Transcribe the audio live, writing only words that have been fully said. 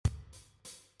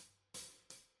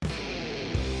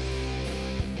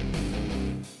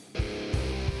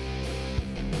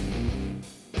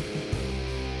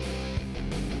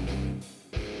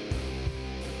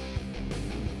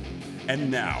And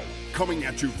now, coming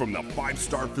at you from the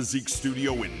 5-Star Physique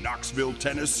Studio in Knoxville,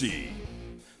 Tennessee,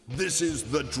 this is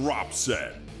The Drop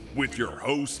Set with your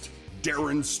host,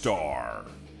 Darren Starr.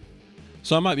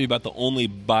 So I might be about the only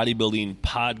bodybuilding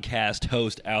podcast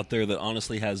host out there that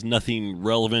honestly has nothing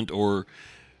relevant or,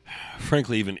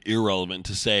 frankly, even irrelevant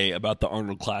to say about the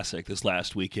Arnold Classic this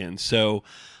last weekend. So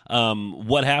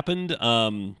what happened?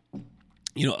 A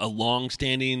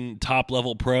long-standing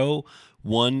top-level pro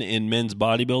won in men's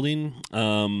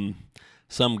bodybuilding.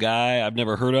 Some guy I've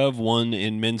never heard of won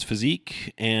in men's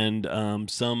physique, and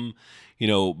some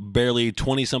barely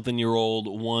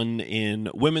 20-something-year-old won in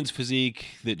women's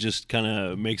physique that just kind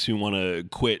of makes me want to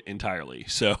quit entirely.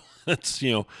 So that's,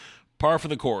 par for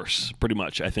the course, pretty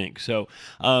much, I think. So,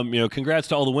 congrats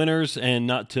to all the winners, and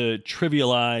not to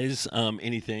trivialize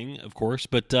anything, of course,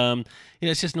 but,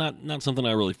 it's just not something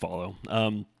I really follow.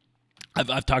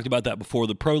 I've talked about that before.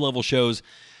 The pro-level shows,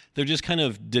 they're just kind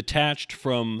of detached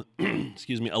from, a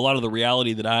lot of the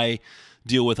reality that I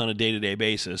deal with on a day-to-day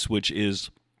basis, which is,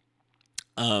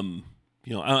 I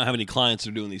don't have any clients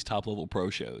that are doing these top-level pro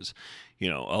shows. A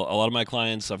lot of my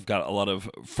clients, I've got a lot of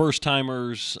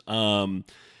first-timers,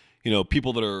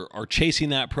 people that are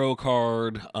chasing that pro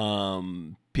card,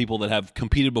 people that have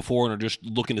competed before and are just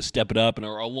looking to step it up and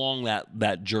are along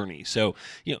that journey. So,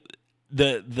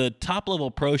 the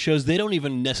top-level pro shows, they don't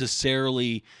even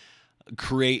necessarily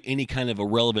create any kind of a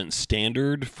relevant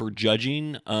standard for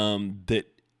judging that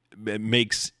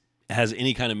has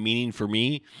any kind of meaning for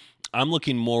me. I'm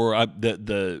looking more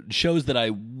the shows that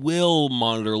I will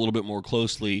monitor a little bit more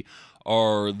closely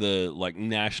are the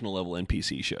national level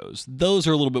NPC shows. Those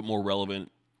are a little bit more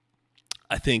relevant.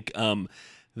 I think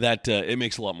that it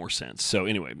makes a lot more sense. So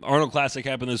anyway, Arnold Classic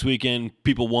happened this weekend.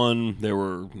 People won. There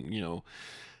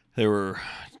were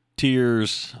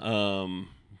tears,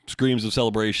 screams of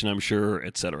celebration, I'm sure,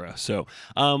 etc. So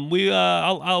I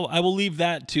will leave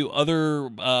that to other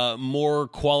more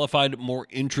qualified, more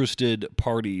interested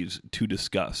parties to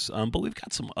discuss. But we've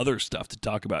got some other stuff to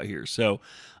talk about here. So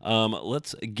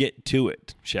let's get to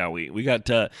it, shall we? We got,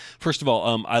 first of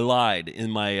all, I lied in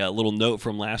my little note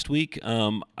from last week.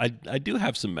 I do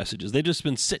have some messages. They've just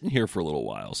been sitting here for a little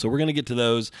while. So we're going to get to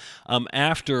those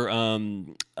after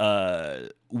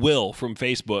Will from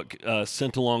Facebook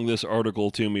sent along this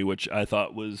article to me, which I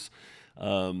thought was,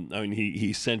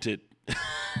 he sent it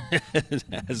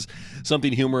as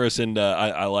something humorous, and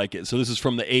I like it. So this is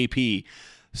from the AP.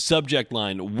 Subject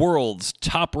line: World's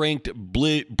top-ranked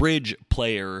bridge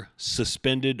player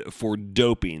suspended for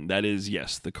doping. That is,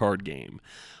 yes, the card game.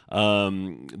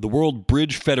 The World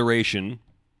Bridge Federation,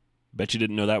 bet you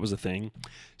didn't know that was a thing,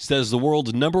 says the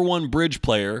world's number one bridge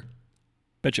player,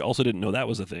 bet you also didn't know that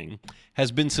was a thing,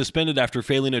 has been suspended after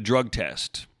failing a drug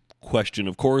test. Question,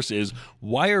 of course, is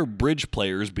why are bridge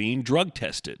players being drug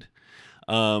tested?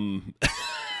 Who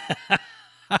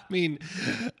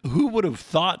would have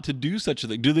thought to do such a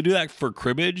thing? Do they do that for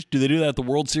cribbage? Do they do that at the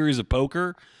World Series of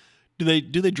Poker? Do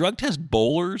they drug test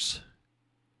bowlers?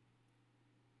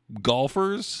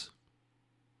 Golfers?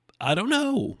 I don't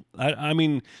know. I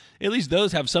mean, at least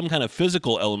those have some kind of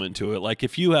physical element to it. Like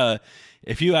if you have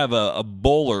a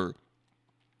bowler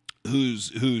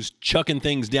who's chucking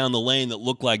things down the lane that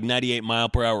look like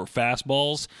 98-mile-per-hour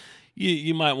fastballs,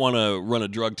 you might want to run a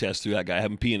drug test through that guy,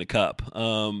 have him pee in a cup.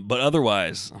 But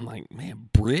otherwise, I'm like, man,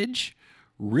 bridge?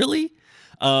 Really?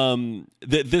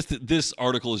 This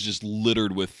article is just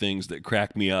littered with things that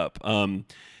crack me up. Quote,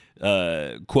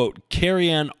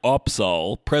 Karianne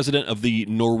Opsahl, president of the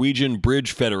Norwegian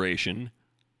Bridge Federation,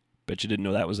 bet you didn't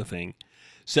know that was a thing,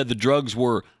 said the drugs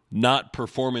were not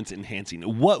performance-enhancing.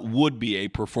 What would be a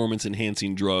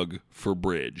performance-enhancing drug for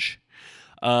bridge?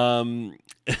 The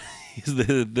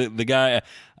guy,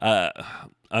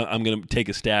 I'm going to take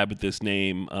a stab at this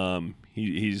name.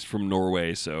 He's from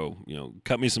Norway, so,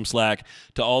 cut me some slack.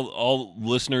 To all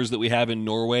listeners that we have in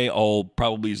Norway, all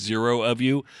probably zero of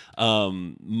you,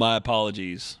 my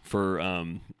apologies for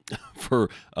I'm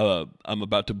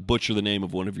about to butcher the name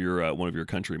of one of your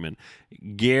countrymen.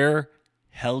 Geir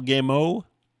Helgemo.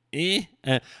 He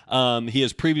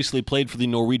has previously played for the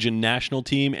Norwegian national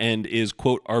team and is,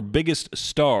 quote, our biggest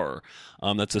star.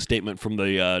 That's a statement from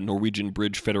the Norwegian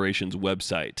Bridge Federation's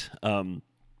website.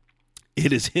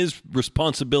 It is his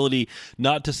responsibility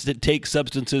not to take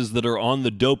substances that are on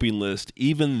the doping list,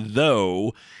 even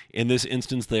though, in this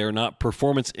instance, they are not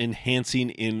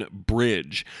performance-enhancing in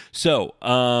bridge. So,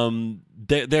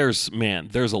 there's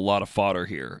a lot of fodder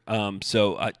here.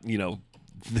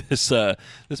 this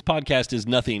podcast is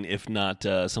nothing if not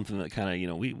something that kind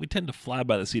of, we tend to fly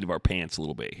by the seat of our pants a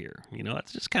little bit here.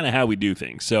 That's just kind of how we do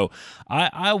things. So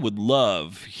I would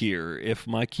love here if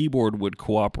my keyboard would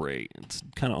cooperate. It's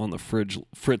kind of on the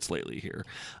fritz lately here.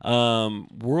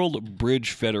 World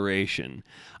Bridge Federation.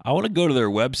 I want to go to their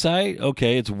website.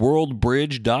 Okay, it's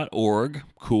worldbridge.org.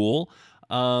 Cool.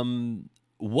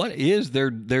 What is their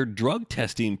drug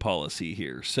testing policy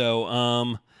here?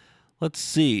 So, let's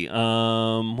see.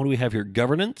 What do we have here?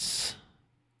 Governance.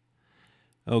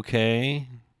 Okay.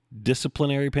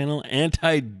 Disciplinary panel.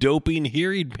 Anti-doping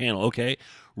hearing panel. Okay.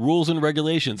 Rules and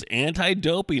regulations.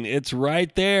 Anti-doping. It's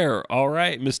right there. All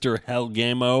right, Mr.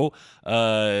 Helgamo.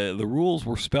 The rules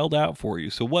were spelled out for you.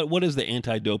 So what is the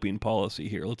anti-doping policy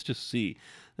here? Let's just see.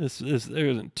 There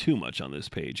isn't too much on this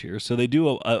page here. So they do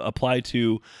apply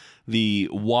to the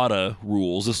WADA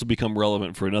rules. This will become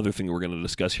relevant for another thing we're going to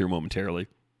discuss here momentarily.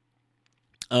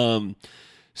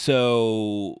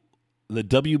 So the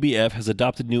WBF has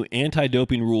adopted new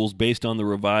anti-doping rules based on the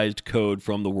revised code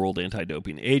from the World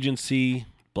Anti-Doping Agency,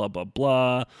 blah, blah,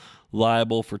 blah,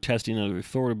 liable for testing under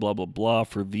authority, blah, blah, blah,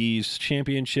 for these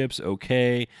championships,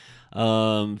 okay.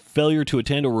 Failure to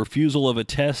attend or refusal of a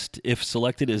test if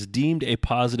selected is deemed a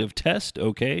positive test,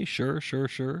 okay, sure.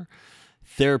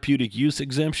 Therapeutic use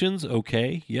exemptions,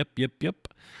 okay, yep.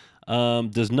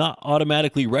 Does not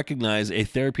automatically recognize a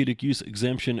therapeutic use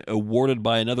exemption awarded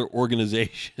by another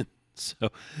organization. So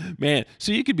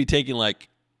you could be taking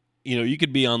you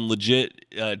could be on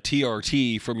legit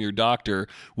TRT from your doctor,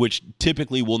 which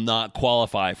typically will not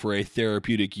qualify for a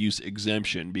therapeutic use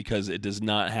exemption because it does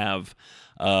not have,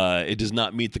 it does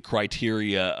not meet the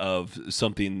criteria of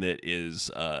something that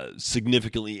is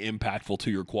significantly impactful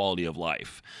to your quality of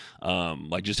life.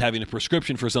 Like just having a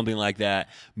prescription for something like that,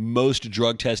 most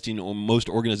drug testing or most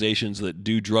organizations that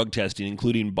do drug testing,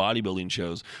 including bodybuilding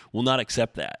shows, will not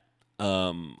accept that.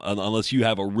 Unless you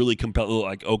have a really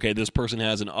compelling, okay, this person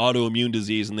has an autoimmune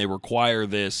disease and they require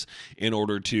this in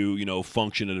order to,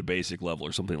 function at a basic level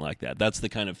or something like that. That's the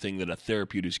kind of thing that a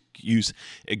therapeutic use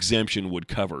exemption would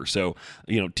cover. So,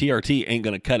 TRT ain't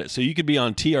going to cut it. So you could be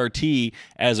on TRT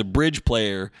as a bridge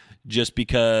player just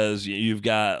because you've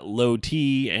got low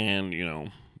T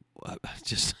and,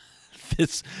 just...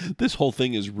 This whole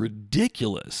thing is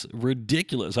ridiculous. I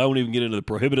won't even get into the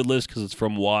prohibited list because it's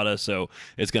from WADA, so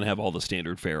it's going to have all the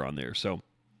standard fare on there. So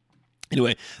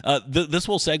anyway, this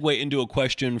will segue into a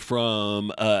question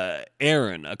from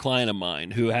Aaron, a client of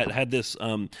mine, who had this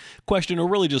question, or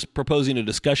really just proposing a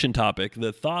discussion topic,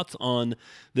 the thoughts on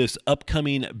this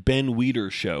upcoming Ben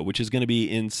Weider show, which is going to be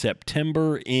in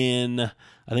September I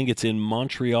think it's in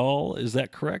Montreal. Is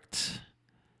that correct?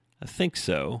 I think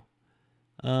so.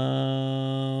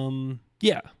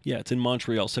 Yeah, it's in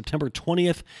Montreal, September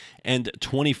 20th and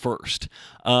 21st.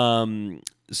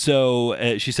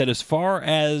 So she said, as far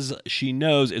as she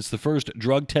knows, it's the first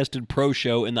drug-tested pro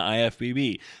show in the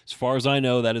IFBB. As far as I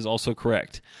know, that is also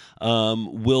correct.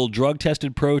 Will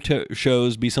drug-tested pro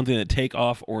shows be something that take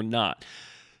off or not?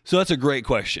 So that's a great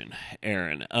question,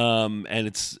 Aaron. And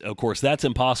it's, of course, that's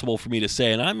impossible for me to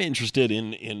say. And I'm interested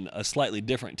in a slightly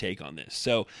different take on this.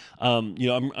 So,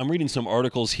 I'm reading some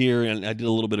articles here, and I did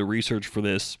a little bit of research for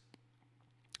this.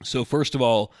 So first of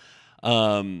all,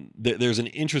 there's an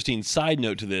interesting side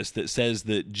note to this that says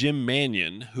that Jim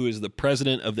Manion, who is the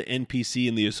president of the NPC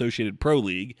and the Associated Pro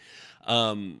League,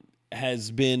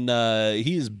 has been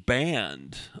he is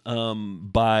banned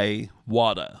by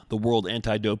WADA, the World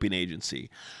Anti-Doping Agency.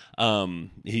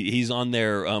 He's on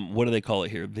their what do they call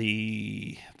it here?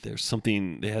 There's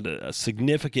something, they had a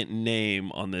significant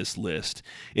name on this list.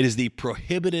 It is the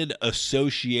Prohibited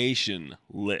Association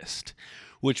list,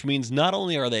 which means not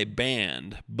only are they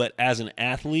banned, but as an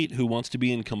athlete who wants to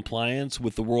be in compliance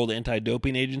with the World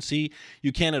Anti-Doping Agency,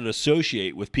 you cannot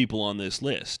associate with people on this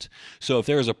list. So if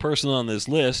there is a person on this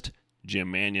list,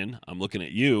 Jim Manion, I'm looking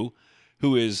at you,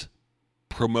 who is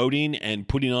promoting and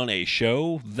putting on a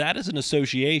show, that is an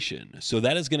association. So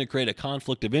that is going to create a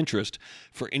conflict of interest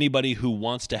for anybody who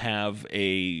wants to have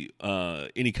any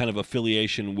kind of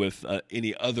affiliation with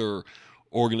any other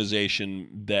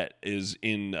organization that is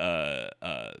in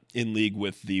league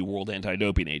with the World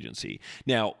Anti-Doping Agency.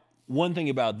 Now, one thing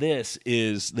about this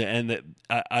is, that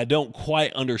I don't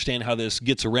quite understand how this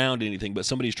gets around anything, but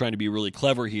somebody's trying to be really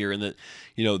clever here, and that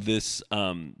this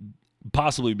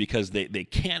possibly because they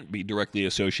can't be directly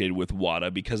associated with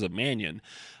WADA because of Manion,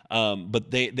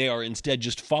 but they are instead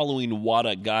just following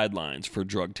WADA guidelines for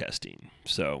drug testing.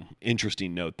 So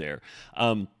interesting note there.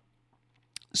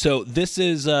 So this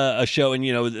is a show, and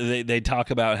they talk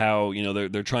about how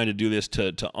they're trying to do this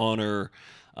to honor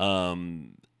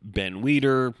Ben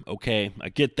Weeder. Okay, I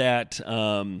get that.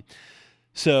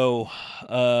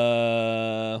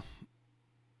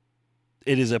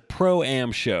 It is a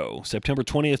pro-am show, September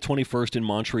 20th, 21st in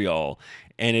Montreal,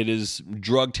 and it is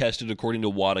drug tested according to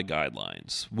WADA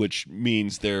guidelines, which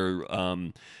means they're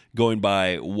going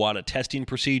by WADA testing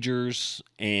procedures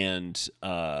and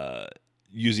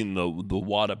using the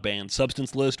WADA banned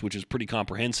substance list, which is pretty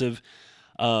comprehensive.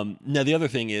 Now, the other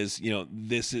thing is,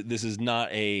 this is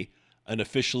not an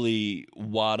officially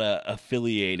WADA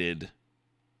affiliated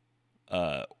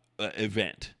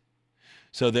event.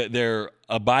 So they're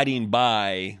abiding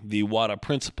by the WADA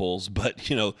principles, but,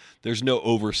 there's no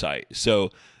oversight. So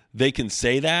they can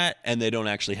say that, and they don't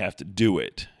actually have to do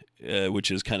it,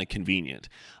 which is kind of convenient.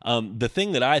 The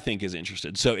thing that I think is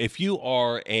interesting, so if you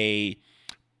are an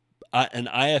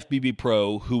IFBB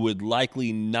pro who would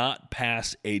likely not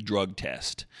pass a drug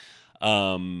test,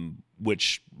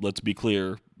 which, let's be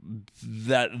clear,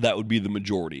 that would be the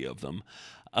majority of them,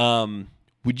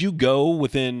 would you go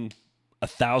within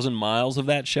 1,000 miles of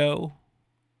that show?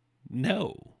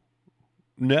 No,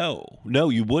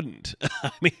 you wouldn't.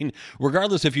 I mean,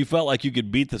 regardless if you felt like you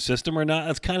could beat the system or not,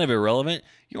 that's kind of irrelevant.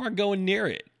 You aren't going near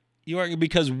it.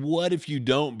 Because what if you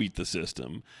don't beat the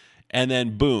system, and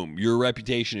then boom, your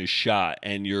reputation is shot,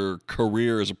 and your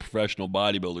career as a professional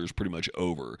bodybuilder is pretty much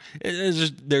over.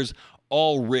 There's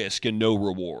all risk and no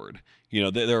reward.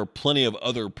 There are plenty of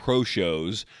other pro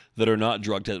shows that are not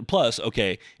drug tested. Plus,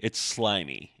 okay, it's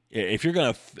slimy. If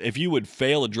you would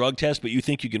fail a drug test, but you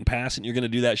think you can pass it and you're going to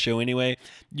do that show anyway,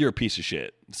 you're a piece of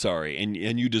shit. Sorry. And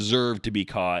you deserve to be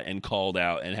caught and called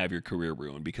out and have your career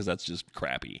ruined, because that's just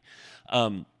crappy.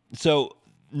 So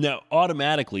now,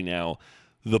 automatically now,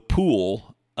 the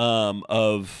pool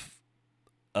of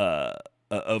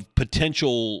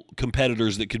potential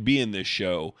competitors that could be in this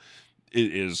show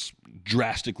is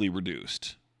drastically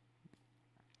reduced.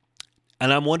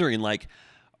 And I'm wondering,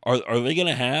 are they going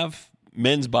to have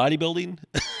men's bodybuilding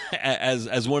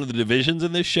as one of the divisions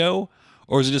in this show,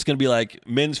 or is it just going to be like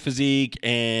men's physique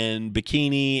and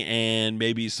bikini and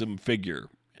maybe some figure?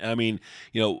 I mean,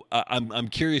 I'm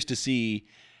curious to see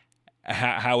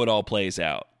how it all plays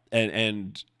out,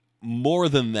 and more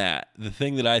than that, the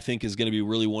thing that I think is going to be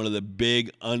really one of the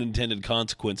big unintended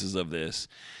consequences of this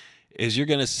is you're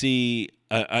going to see.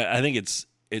 I think it's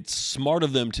smart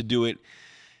of them to do it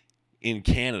in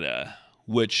Canada,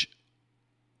 which.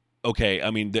 Okay, I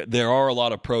mean, there are a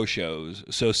lot of pro shows.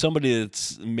 So somebody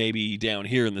that's maybe down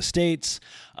here in the States,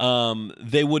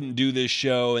 they wouldn't do this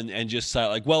show and just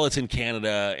say, well, it's in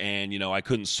Canada and, I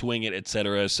couldn't swing it, et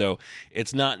cetera. So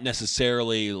it's not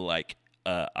necessarily like,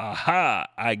 aha,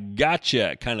 I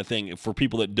gotcha kind of thing for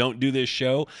people that don't do this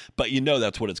show, but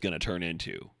that's what it's going to turn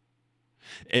into.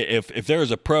 If there's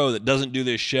a pro that doesn't do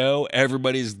this show,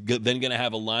 everybody's then going to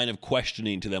have a line of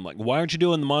questioning to them, like, why aren't you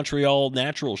doing the Montreal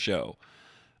Natural show?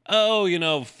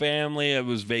 Oh, family, it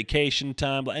was vacation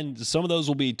time. And some of those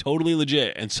will be totally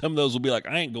legit, and some of those will be like,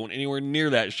 I ain't going anywhere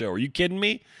near that show. Are you kidding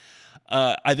me?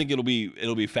 I think it'll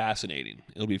be fascinating.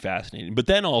 It'll be fascinating. But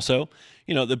then also,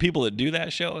 the people that do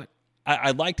that show,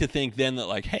 I'd like to think then that,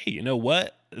 like, hey, you know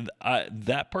what?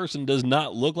 That person does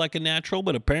not look like a natural,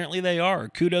 but apparently they are.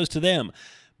 Kudos to them.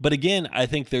 But again, I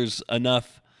think there's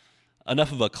enough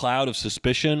of a cloud of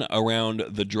suspicion around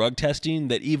the drug testing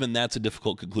that even that's a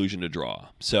difficult conclusion to draw.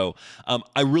 So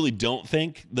I really don't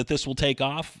think that this will take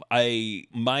off.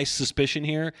 My suspicion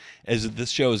here is that this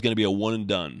show is going to be a one and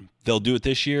done. They'll do it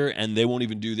this year, and they won't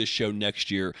even do this show next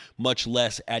year, much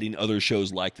less adding other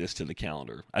shows like this to the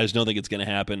calendar. I just don't think it's going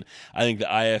to happen. I think the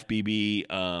IFBB...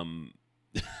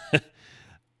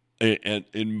 And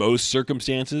in most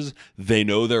circumstances, they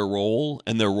know their role,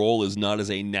 and their role is not as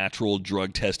a natural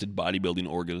drug-tested bodybuilding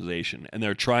organization. And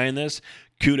they're trying this.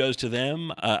 Kudos to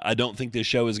them. I don't think this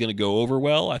show is going to go over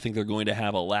well. I think they're going to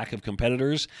have a lack of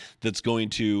competitors that's going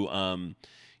to,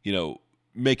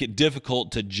 make it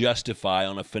difficult to justify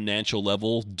on a financial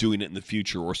level doing it in the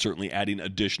future, or certainly adding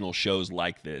additional shows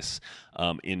like this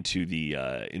into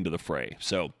the fray.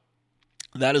 So.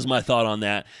 That is my thought on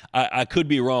that. I could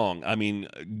be wrong. I mean,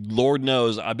 Lord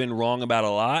knows I've been wrong about a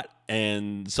lot,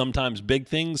 and sometimes big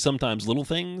things, sometimes little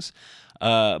things.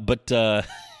 But I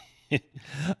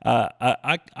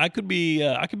could be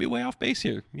way off base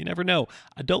here. You never know.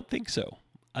 I don't think so.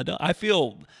 I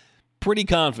feel pretty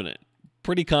confident.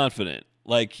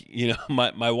 Like,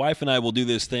 my wife and I will do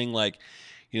this thing. Like,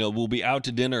 we'll be out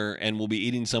to dinner and we'll be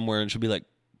eating somewhere, and she'll be like,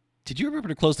 "Did you remember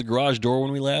to close the garage door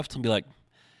when we left?" I'll be like,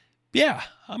 "Yeah,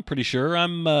 I'm pretty sure.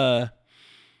 I'm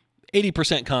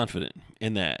 80% confident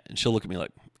in that." And she'll look at me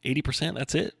like, 80%?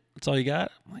 That's it? That's all you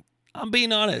got? I'm like, I'm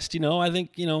being honest. I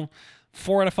think,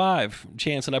 4 out of 5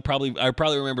 chance that I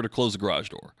probably remember to close the garage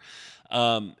door.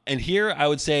 And here I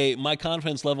would say my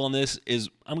confidence level on this is,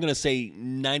 I'm going to say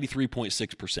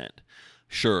 93.6%.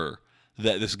 Sure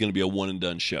that this is going to be a one and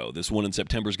done show. This one in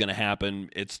September is going to happen.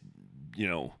 It's,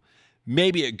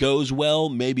 maybe it goes well,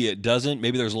 maybe it doesn't.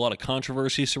 Maybe there's a lot of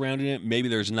controversy surrounding it. Maybe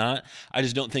there's not. I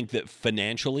just don't think that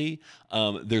financially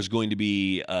there's going to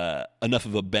be enough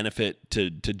of a benefit to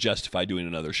justify doing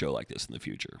another show like this in the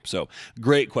future. So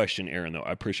great question, Aaron, though.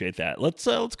 I appreciate that. Let's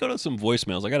go to some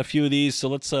voicemails. I got a few of these. So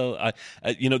let's,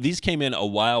 these came in a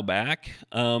while back,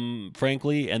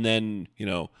 frankly, and then,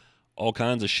 all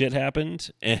kinds of shit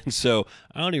happened, and so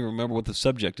I don't even remember what the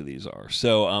subject of these are.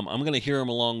 So I'm going to hear them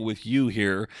along with you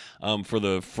here for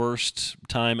the first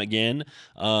time again.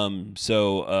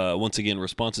 Once again,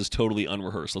 response is totally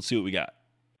unrehearsed. Let's see what we got.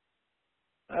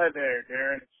 Hi there,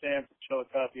 Darren. It's Sam from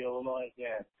Chillicothe, Illinois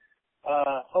again.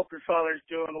 Hope your father's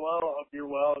doing well. Hope you're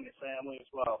well and your family as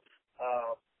well.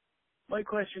 My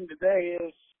question today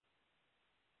is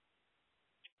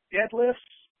deadlifts,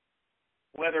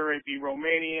 whether it be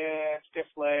Romania, stiff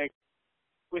leg,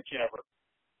 whichever.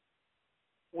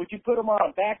 Would you put them on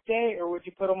a back day or would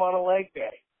you put them on a leg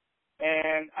day?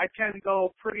 And I tend to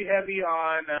go pretty heavy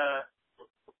on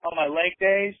my leg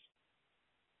days.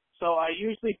 So I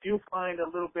usually do find a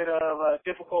little bit of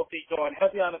difficulty going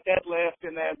heavy on a deadlift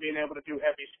and then being able to do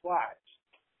heavy squats,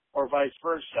 or vice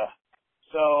versa.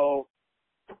 So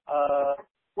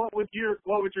what would your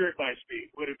advice be?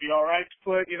 Would it be all right to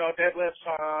put, deadlifts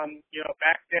on,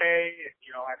 back day?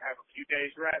 I'd have a few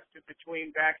days rest in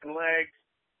between back and legs,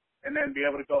 and then be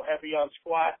able to go heavy on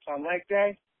squats on leg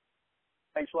day?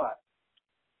 Thanks a lot.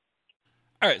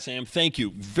 All right, Sam, thank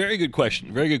you. Very good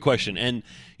question. Very good question. And,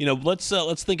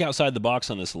 let's think outside the box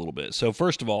on this a little bit. So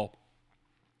first of all,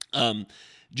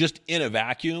 just in a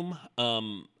vacuum,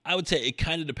 I would say it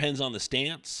kind of depends on the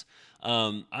stance.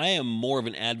 I am more of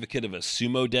an advocate of a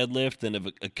sumo deadlift than of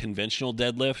a conventional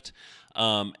deadlift.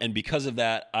 And because of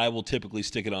that, I will typically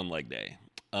stick it on leg day.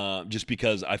 Just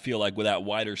because I feel like with that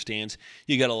wider stance,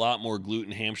 you got a lot more glute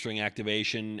and hamstring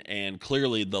activation, and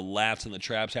clearly the lats and the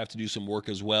traps have to do some work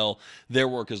as well. Their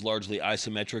work is largely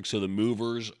isometric, so the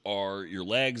movers are your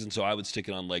legs, and so I would stick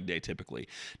it on leg day typically.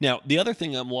 Now, the other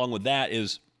thing along with that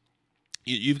is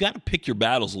you've got to pick your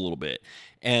battles a little bit.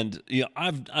 And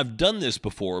I've done this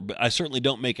before, but I certainly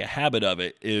don't make a habit of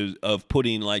it, of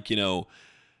putting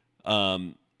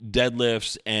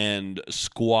deadlifts and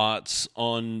squats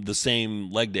on the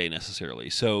same leg day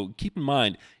necessarily. So keep in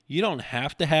mind, you don't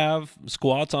have to have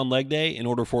squats on leg day in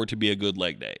order for it to be a good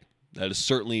leg day. That is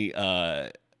certainly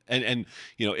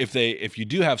if you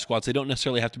do have squats, they don't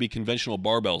necessarily have to be conventional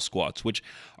barbell squats, which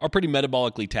are pretty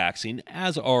metabolically taxing,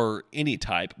 as are any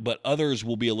type, but others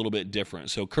will be a little bit different.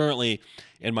 So currently,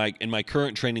 in my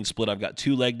current training split, I've got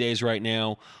 2 leg days right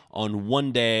now. On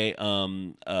one day,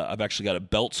 I've actually got a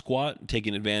belt squat,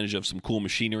 taking advantage of some cool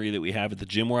machinery that we have at the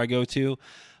gym where I go to,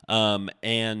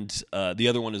 and the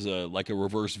other one is a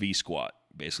reverse V squat,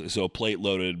 basically. So a plate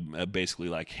loaded, basically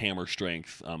like hammer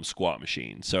strength squat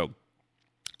machine. So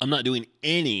I'm not doing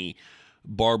any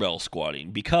barbell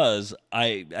squatting because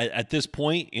at this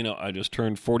point, I just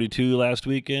turned 42 last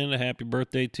weekend. Happy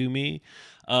birthday to me.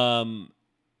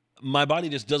 My body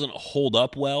just doesn't hold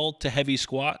up well to heavy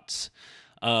squats.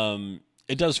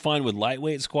 It does fine with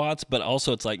lightweight squats, but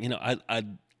also it's like,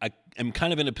 I am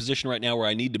kind of in a position right now where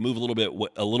I need to move a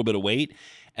little bit of weight,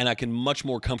 and I can much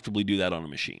more comfortably do that on a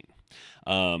machine.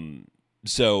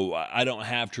 So I don't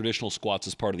have traditional squats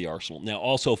as part of the arsenal. Now,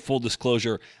 also, full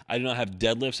disclosure, I do not have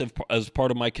deadlifts as part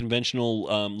of my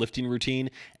conventional lifting routine,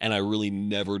 and I really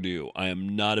never do. I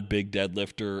am not a big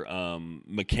deadlifter.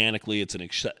 Mechanically, it's an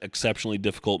exceptionally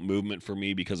difficult movement for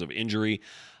me because of injury.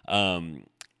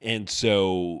 And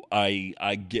so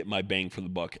I get my bang for the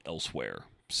buck elsewhere.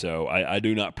 So I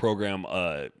do not program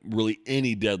really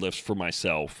any deadlifts for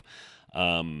myself.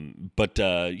 But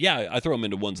I throw them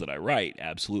into ones that I write,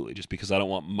 absolutely, just because I don't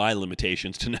want my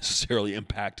limitations to necessarily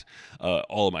impact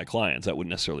all of my clients. That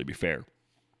wouldn't necessarily be fair.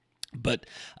 But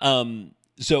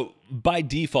so by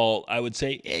default, I would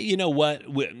say, you know what,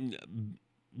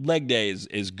 leg day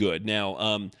is good.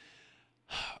 Now,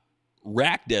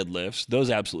 rack deadlifts, those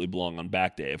absolutely belong on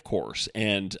back day, of course.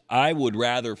 And I would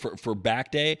rather, for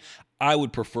back day, I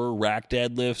would prefer rack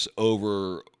deadlifts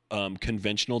over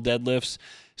conventional deadlifts,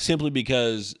 simply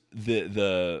because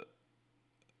the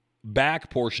back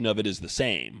portion of it is the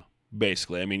same.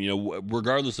 basically. I mean,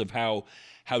 regardless of how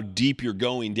deep you're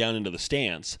going down into the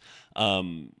stance,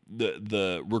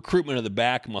 the recruitment of the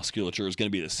back musculature is going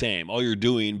to be the same. All you're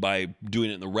doing by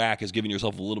doing it in the rack is giving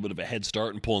yourself a little bit of a head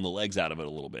start and pulling the legs out of it a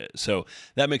little bit. So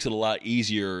that makes it a lot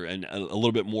easier and a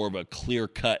little bit more of a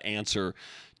clear-cut answer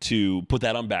to put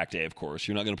that on back day. Of course,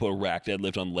 you're not going to put a rack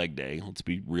deadlift on leg day. Let's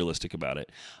be realistic about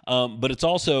it. But it's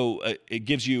also, it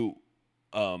gives you,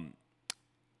 for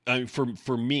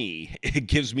me, it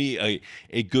gives me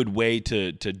a good way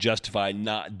to justify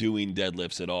not doing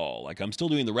deadlifts at all. Like, I'm still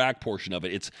doing the rack portion of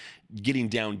it. It's getting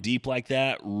down deep like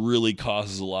that really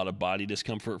causes a lot of body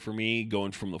discomfort for me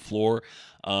going from the floor.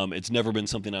 It's never been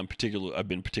something I've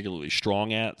been particularly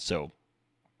strong at. So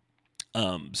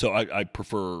I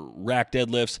prefer rack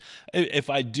deadlifts. If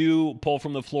I do pull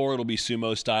from the floor, it'll be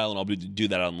sumo style, and I'll do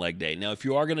that on leg day. Now, if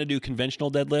you are going to do conventional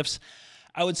deadlifts,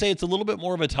 I would say it's a little bit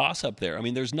more of a toss-up there. I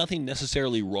mean, there's nothing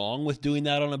necessarily wrong with doing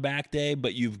that on a back day,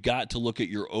 but you've got to look at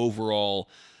your overall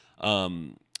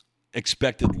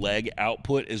expected leg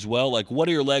output as well. Like, what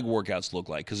do your leg workouts look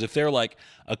like? Because if they're like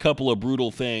a couple of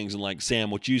brutal things, and like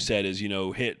Sam, what you said is,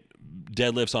 hit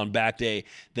deadlifts on back day,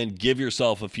 then give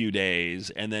yourself a few days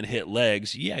and then hit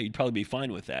legs, yeah, you'd probably be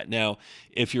fine with that. Now,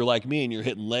 if you're like me and you're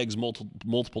hitting legs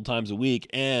multiple times a week,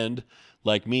 and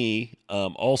like me,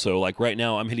 also, like right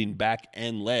now, I'm hitting back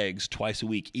and legs twice a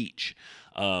week each.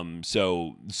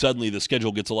 So suddenly the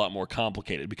schedule gets a lot more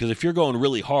complicated, because if you're going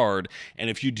really hard and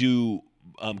if you do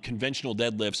conventional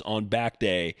deadlifts on back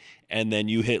day and then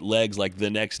you hit legs like the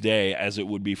next day, as it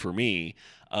would be for me,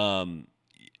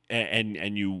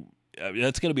 and you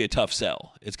that's going to be a tough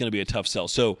sell. It's going to be a tough sell.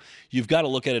 So you've got to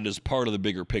look at it as part of the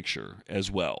bigger picture as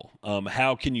well.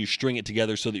 How can you string it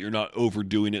together so that you're not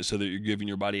overdoing it, so that you're giving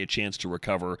your body a chance to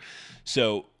recover?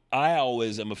 So I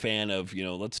always am a fan of,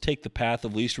 let's take the path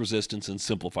of least resistance and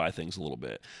simplify things a little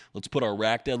bit. Let's put our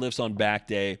rack deadlifts on back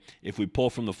day. If we pull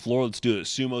from the floor, let's do it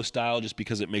sumo style, just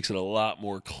because it makes it a lot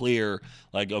more clear.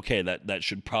 Like, okay, that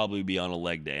should probably be on a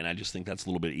leg day. And I just think that's a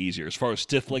little bit easier. As far as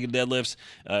stiff-legged deadlifts,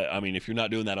 if you're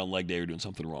not doing that on leg day, you're doing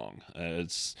something wrong.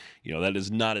 That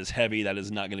is not as heavy. That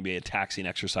is not going to be a taxing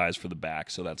exercise for the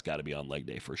back. So that's got to be on leg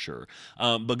day for sure.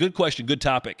 But good question, good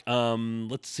topic.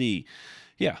 Let's see.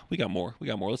 Yeah, we got more.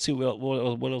 Let's see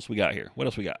what else we got here. What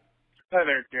else we got? Hi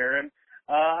there, Darren.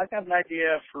 I got an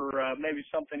idea for maybe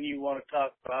something you want to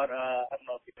talk about. I don't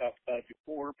know if you talked about it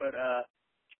before, but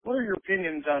what are your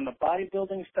opinions on the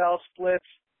bodybuilding style splits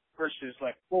versus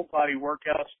like full body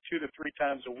workouts 2 to 3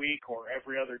 times a week or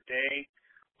every other day,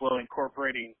 while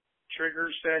incorporating trigger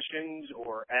sessions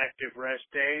or active rest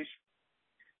days?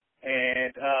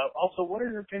 And also, what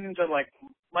are your opinions on like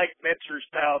Mike Metzer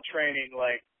style training,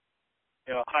 like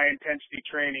high-intensity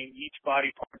training, each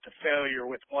body part to failure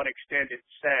with one extended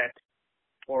set,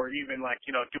 or even like,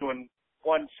 doing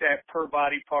one set per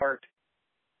body part,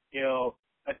 a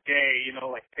day,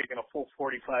 like taking a full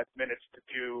 45 minutes to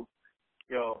do,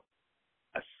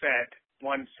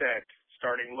 one set,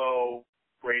 starting low,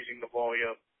 raising the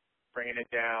volume, bringing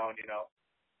it down,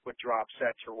 with drop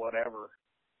sets or whatever.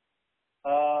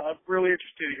 I'm really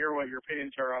interested to hear what your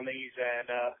opinions are on these, and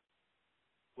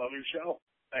love your show.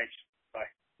 Thanks. Bye.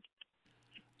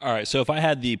 All right, so if I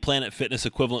had the Planet Fitness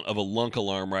equivalent of a lunk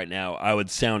alarm right now, I would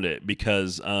sound it,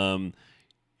 because you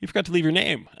forgot to leave your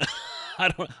name. I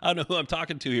don't know who I'm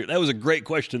talking to here. That was a great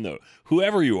question, though.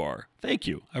 Whoever you are, thank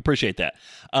you. I appreciate that.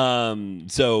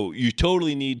 So you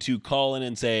totally need to call in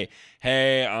and say,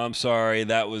 hey, I'm sorry,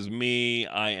 that was me.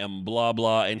 I am blah,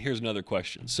 blah. And here's another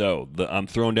question. So I'm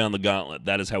throwing down the gauntlet.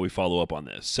 That is how we follow up on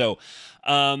this. So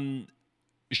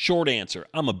short answer,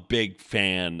 I'm a big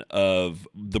fan of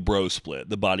the bro split,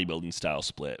 the bodybuilding style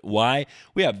split. Why?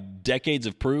 We have decades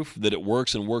of proof that it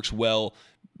works, and works well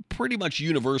pretty much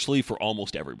universally for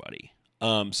almost everybody.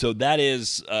 So that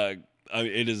is,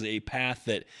 it is a path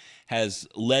that has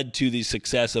led to the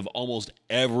success of almost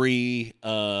every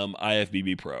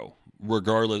IFBB pro,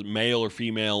 regardless, male or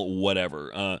female,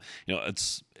 whatever.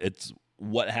 It's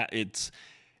a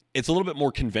little bit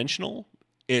more conventional.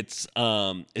 It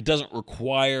doesn't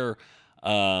require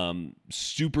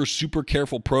super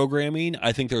careful programming.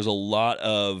 I think there's a lot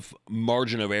of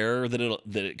margin of error that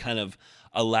it kind of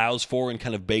allows for and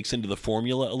kind of bakes into the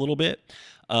formula a little bit.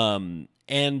 And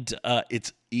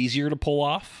it's easier to pull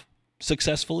off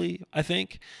successfully, I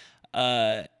think.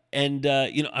 Like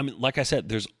I said,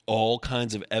 there's all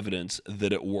kinds of evidence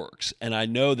that it works. And I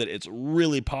know that it's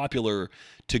really popular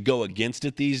to go against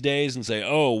it these days and say,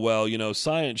 oh, well,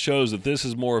 science shows that this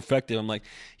is more effective. I'm like,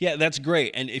 yeah, that's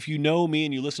great. And if you know me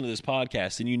and you listen to this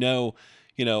podcast, and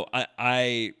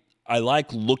I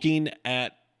like looking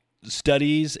at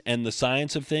studies and the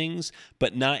science of things,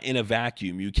 but not in a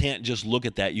vacuum. You can't just look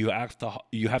at that. You have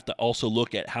to also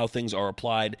look at how things are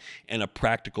applied in a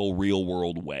practical, real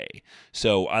world way.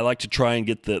 So I like to try and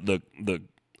get the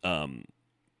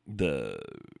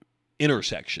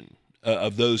intersection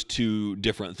of those two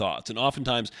different thoughts. And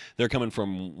oftentimes they're coming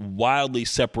from wildly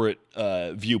separate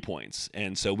viewpoints.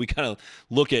 And so we kind of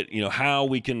look at, how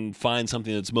we can find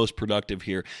something that's most productive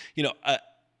here.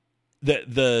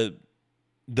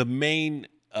 The main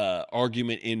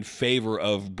argument in favor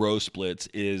of bro splits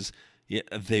is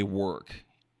they work.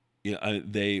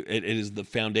 It is the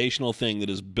foundational thing that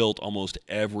has built almost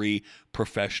every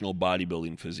professional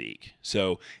bodybuilding physique.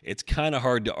 So it's kind of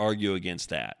hard to argue against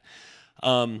that.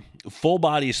 Full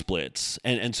body splits,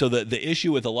 and so the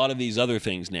issue with a lot of these other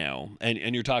things now,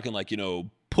 and you're talking like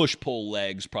push pull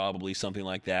legs, probably something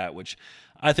like that, which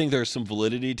I think there's some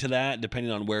validity to that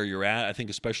depending on where you're at. I think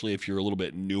especially if you're a little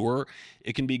bit newer,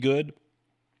 it can be good.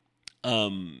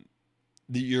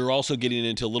 You're also getting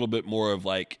into a little bit more of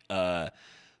like a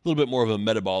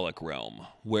metabolic realm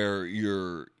where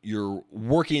you're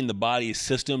working the body's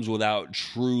systems without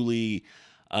truly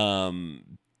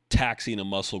taxing a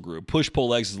muscle group. Push-pull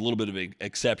legs is a little bit of an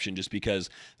exception just because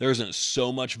there isn't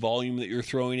so much volume that you're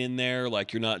throwing in there.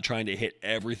 Like you're not trying to hit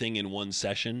everything in one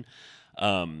session.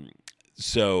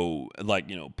 So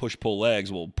like, push-pull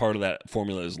legs, well, part of that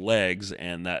formula is legs,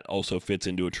 and that also fits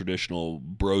into a traditional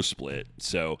bro split.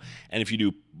 So, and if you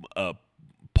do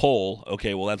pull,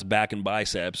 okay, well, that's back and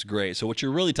biceps, great. So what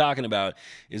you're really talking about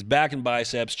is back and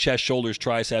biceps, chest, shoulders,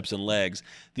 triceps, and legs.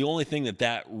 The only thing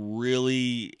that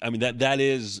really, that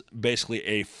is basically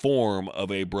a form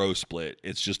of a bro split.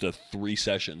 It's just a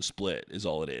 3-session split is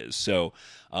all it is. So,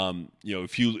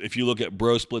 if you look at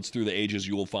bro splits through the ages,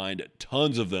 you will find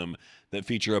tons of them that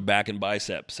feature a back and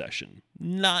bicep session.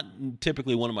 Not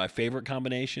typically one of my favorite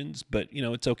combinations, but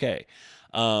it's okay.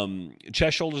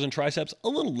 Chest, shoulders, and triceps, a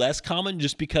little less common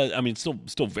just because,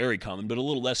 still very common, but a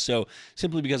little less so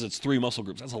simply because it's 3 muscle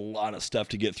groups. That's a lot of stuff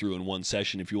to get through in one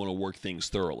session if you want to work things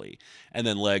thoroughly. And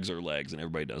then legs are legs, and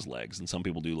everybody does legs. And some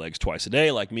people do legs twice a day,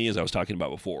 like me, as I was talking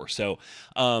about before. So,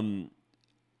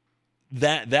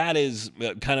 that is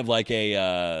kind of like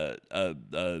a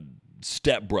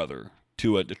stepbrother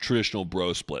to a traditional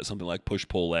bro split, something like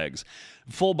push-pull legs.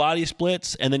 Full body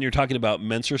splits, and then you're talking about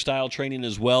Menser style training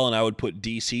as well, and I would put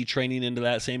DC training into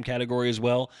that same category as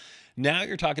well. Now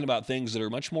you're talking about things that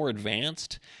are much more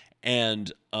advanced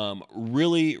and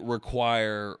really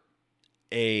require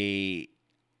they're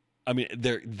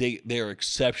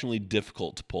exceptionally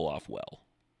difficult to pull off well.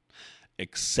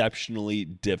 Exceptionally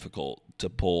difficult to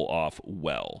pull off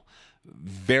well.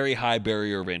 Very high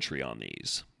barrier of entry on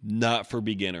these. Not for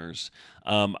beginners.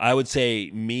 I would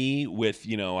say me with,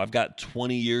 I've got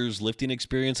 20 years lifting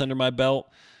experience under my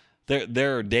belt.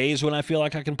 There are days when I feel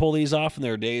like I can pull these off, and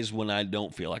there are days when I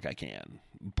don't feel like I can.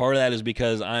 Part of that is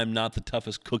because I'm not the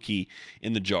toughest cookie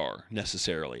in the jar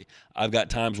necessarily. I've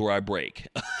got times where I break,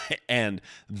 and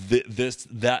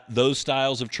those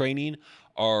styles of training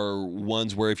are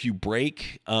ones where if you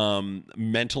break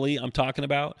mentally, I'm talking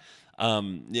about.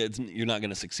 You're not going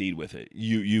to succeed with it.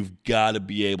 You've got to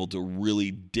be able to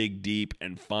really dig deep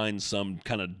and find some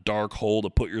kind of dark hole to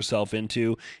put yourself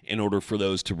into in order for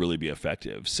those to really be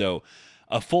effective. So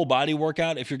a full body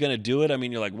workout, if you're going to do it,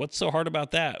 you're like, what's so hard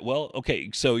about that? Well, okay,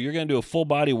 so you're going to do a full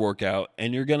body workout,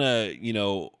 and you're going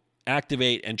to,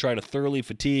 activate and try to thoroughly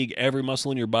fatigue every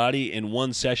muscle in your body in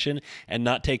one session and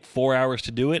not take 4 hours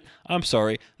to do it. I'm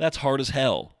sorry, that's hard as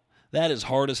hell. That is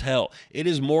hard as hell. It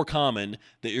is more common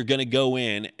that you're going to go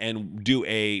in and do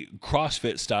a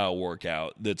CrossFit style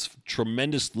workout that's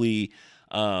tremendously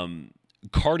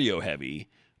cardio heavy,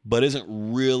 but isn't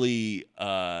really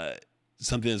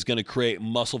something that's going to create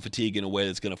muscle fatigue in a way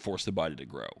that's going to force the body to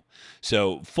grow.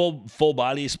 So full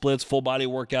body splits, full body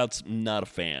workouts, not a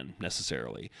fan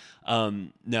necessarily.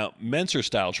 Now, Menser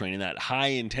style training, that high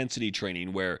intensity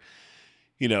training where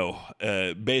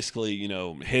basically,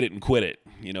 hit it and quit it,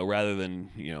 rather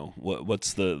than,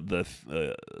 what's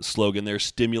the slogan there?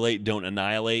 Stimulate, don't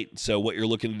annihilate. So what you're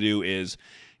looking to do is,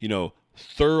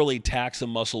 thoroughly tax a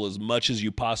muscle as much as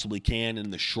you possibly can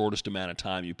in the shortest amount of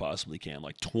time you possibly can,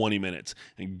 like 20 minutes,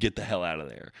 and get the hell out of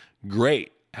there.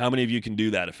 Great. How many of you can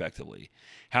do that effectively?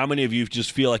 How many of you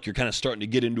just feel like you're kind of starting to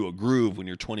get into a groove when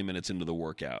you're 20 minutes into the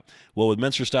workout? Well, with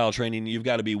Menser style training, you've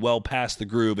got to be well past the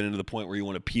groove and into the point where you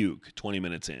want to puke 20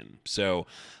 minutes in. So,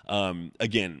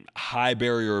 again, high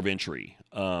barrier of entry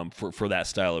for that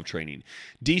style of training.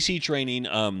 DC training,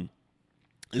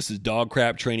 this is dog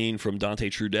crap training from Dante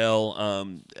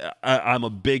Trudell. I'm a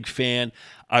big fan.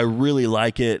 I really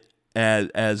like it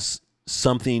as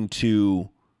something to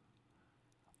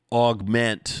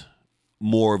augment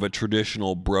more of a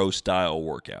traditional bro style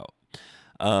workout.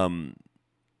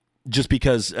 Just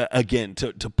because, again,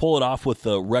 to pull it off with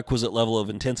the requisite level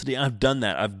of intensity, I've done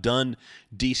that. I've done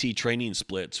DC training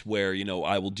splits where,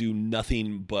 I will do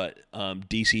nothing but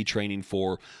DC training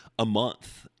for a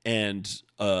month. And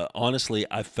honestly,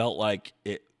 I felt like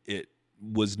it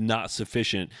was not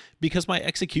sufficient because my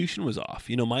execution was off.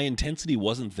 My intensity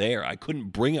wasn't there. I couldn't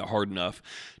bring it hard enough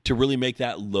to really make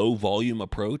that low volume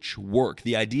approach work.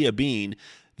 The idea being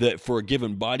that for a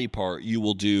given body part, you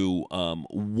will do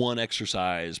one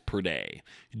exercise per day.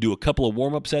 You do a couple of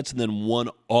warm-up sets and then one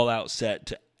all-out set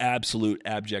to absolute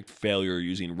abject failure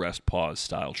using rest pause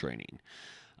style training.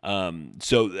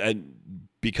 And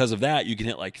because of that, you can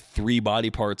hit like 3 body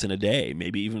parts in a day,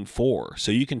 maybe even 4.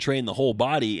 So you can train the whole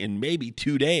body in maybe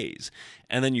 2 days,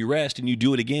 and then you rest and you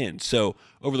do it again. So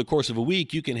over the course of a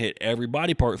week, you can hit every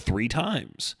body part 3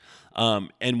 times.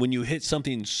 And when you hit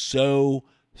something so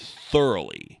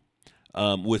thoroughly,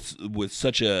 with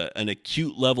such an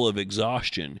acute level of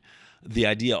exhaustion, the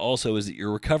idea also is that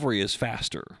your recovery is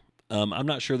faster. I'm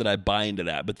not sure that I buy into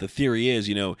that, but the theory is,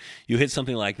 you hit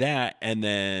something like that and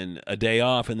then a day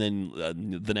off and then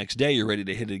the next day you're ready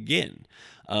to hit it again.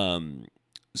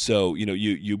 So,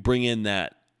 you bring in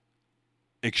that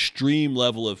extreme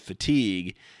level of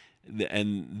fatigue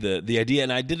and the idea,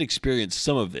 and I did experience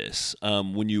some of this,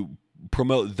 when you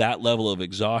promote that level of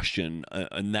exhaustion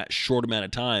in that short amount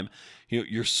of time,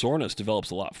 your soreness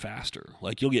develops a lot faster.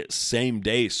 Like you'll get same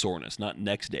day soreness, not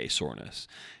next day soreness.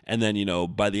 And then,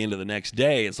 by the end of the next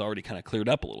day, it's already kind of cleared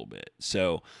up a little bit.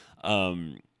 So,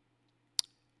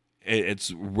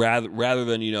 it's rather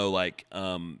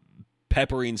than,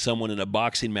 peppering someone in a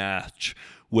boxing match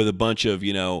with a bunch of,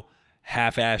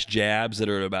 half-ass jabs that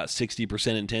are at about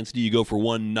 60% intensity, you go for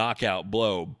one knockout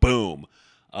blow, boom.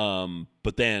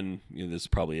 But then, this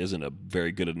probably isn't a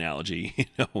very good analogy.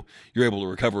 You're able to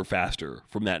recover faster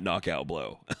from that knockout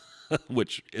blow,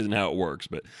 which isn't how it works,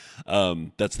 but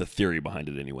that's the theory behind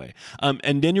it anyway.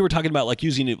 And then you were talking about like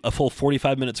using a full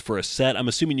 45 minutes for a set. I'm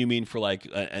assuming you mean for like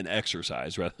an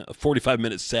exercise, right? A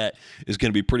 45-minute set is going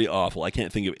to be pretty awful. I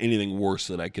can't think of anything worse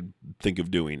that I could think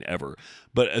of doing ever.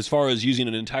 But as far as using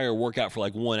an entire workout for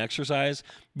like one exercise,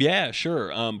 yeah, sure.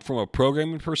 From a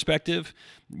programming perspective,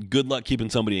 good luck keeping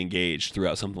somebody engaged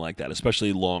throughout something like that,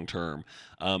 especially long term.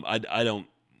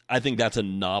 I think that's a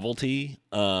novelty.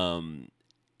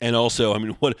 And also,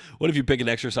 what if you pick an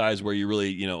exercise where you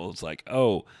really, it's like,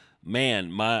 oh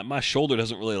man, my shoulder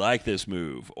doesn't really like this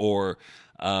move, or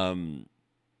I'm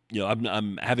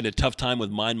having a tough time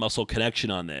with mind-muscle connection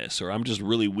on this, or I'm just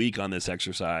really weak on this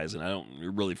exercise and I don't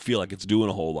really feel like it's doing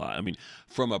a whole lot.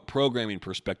 From a programming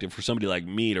perspective, for somebody like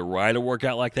me to ride a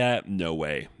workout like that, no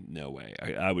way.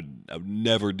 I would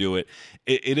never do it.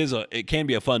 It can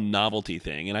be a fun novelty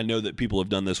thing, and I know that people have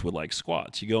done this with like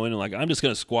squats. You go in and like, I'm just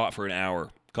going to squat for an hour,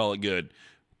 call it good.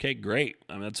 Okay, great.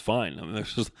 That's fine.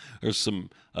 There's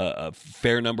some a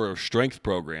fair number of strength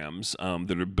programs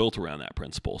that are built around that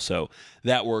principle, so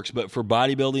that works. But for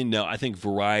bodybuilding, no, I think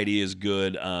variety is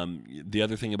good. The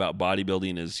other thing about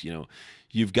bodybuilding is,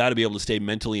 you've got to be able to stay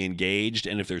mentally engaged,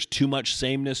 and if there's too much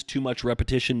sameness, too much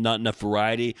repetition, not enough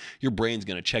variety, your brain's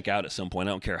going to check out at some point.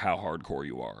 I don't care how hardcore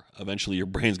you are. Eventually, your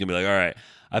brain's going to be like, all right,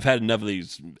 I've had enough of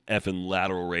these effing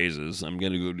lateral raises. I'm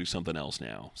going to go do something else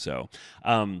now.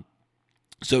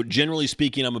 So generally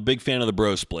speaking, I'm a big fan of the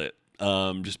bro split,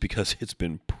 just because it's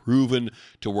been proven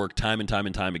to work time and time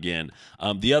and time again.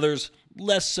 The others,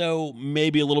 less so,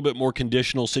 maybe a little bit more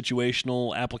conditional,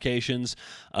 situational applications.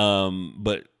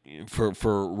 But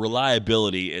for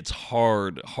reliability, it's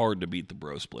hard to beat the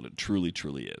bro split. It truly,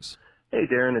 truly is. Hey,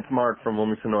 Darren, it's Mark from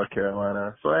Wilmington, North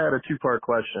Carolina. So I had a 2-part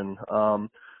question.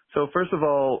 So first of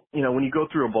all, when you go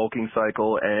through a bulking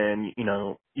cycle and,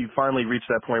 you finally reach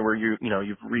that point where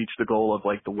you've reached the goal of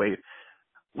like the weight,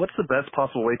 what's the best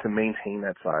possible way to maintain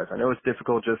that size? I know it's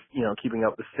difficult just, keeping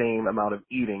up the same amount of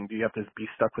eating. Do you have to be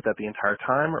stuck with that the entire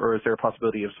time, or is there a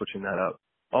possibility of switching that up?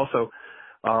 Also,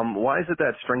 why is it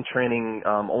that strength training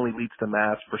only leads to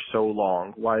mass for so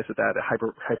long? Why is it that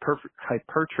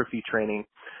hypertrophy training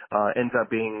ends up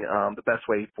being the best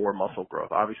way for muscle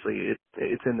growth? Obviously,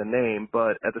 it's in the name,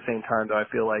 but at the same time, though, I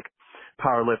feel like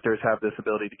powerlifters have this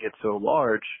ability to get so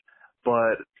large,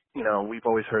 but, we've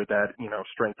always heard that,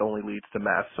 strength only leads to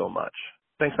mass so much.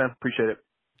 Thanks, man. Appreciate it.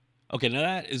 Okay, now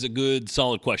that is a good,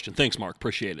 solid question. Thanks, Mark.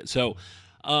 Appreciate it. So,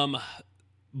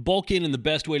 bulking and the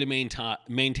best way to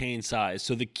maintain size.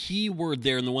 So the key word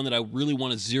there, and the one that I really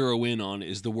want to zero in on,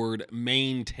 is the word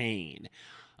maintain.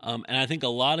 And I think a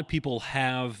lot of people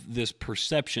have this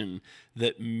perception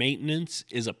that maintenance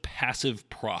is a passive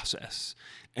process,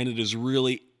 and it is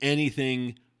really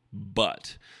anything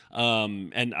But,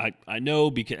 and I know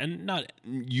because, and not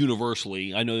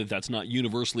universally, I know that that's not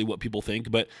universally what people think,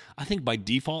 but I think by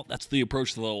default, that's the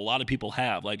approach that a lot of people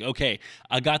have. Like, okay,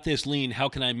 I got this lean, how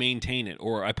can I maintain it?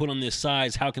 Or I put on this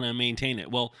size, how can I maintain it?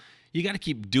 Well, you got to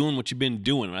keep doing what you've been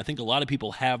doing. And I think a lot of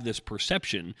people have this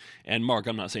perception, and Mark,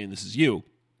 I'm not saying this is you,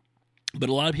 but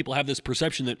a lot of people have this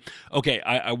perception that, okay,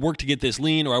 I work to get this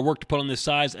lean, or I work to put on this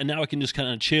size, and now I can just kind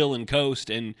of chill and coast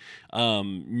and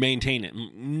maintain it.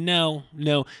 No.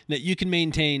 You can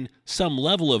maintain some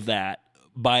level of that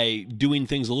by doing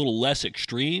things a little less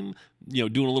extreme,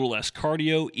 doing a little less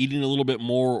cardio, eating a little bit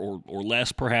more or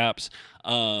less perhaps,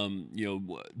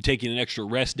 taking an extra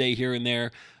rest day here and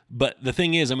there. But the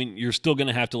thing is, you're still going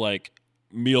to have to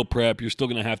meal prep, you're still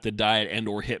going to have to diet and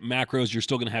or hit macros, you're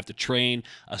still going to have to train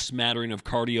a smattering of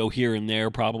cardio here and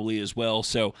there probably as well.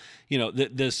 So,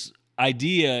 this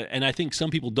idea, and I think some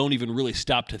people don't even really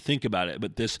stop to think about it,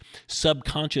 but this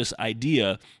subconscious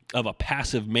idea of a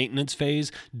passive maintenance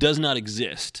phase does not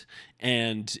exist.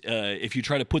 And if you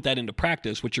try to put that into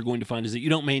practice, what you're going to find is that you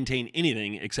don't maintain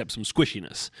anything except some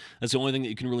squishiness. That's the only thing that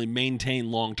you can really maintain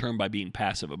long-term by being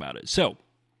passive about it. So,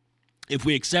 if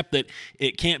we accept that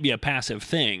it can't be a passive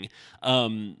thing,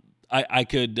 I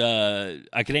could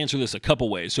answer this a couple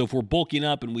ways. So if we're bulking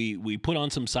up and we put on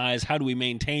some size, how do we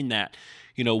maintain that?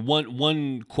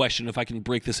 One question, if I can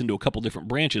break this into a couple different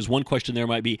branches, one question there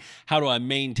might be, how do I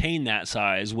maintain that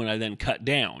size when I then cut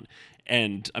down?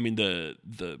 And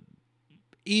the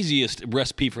easiest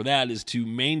recipe for that is to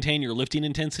maintain your lifting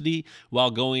intensity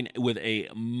while going with a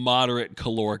moderate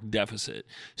caloric deficit.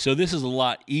 So this is a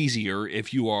lot easier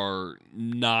if you are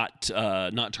not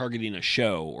targeting a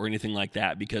show or anything like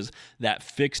that, because that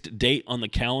fixed date on the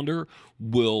calendar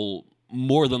will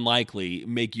more than likely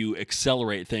make you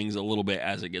accelerate things a little bit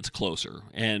as it gets closer.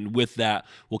 And with that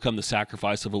will come the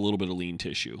sacrifice of a little bit of lean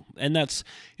tissue. And that's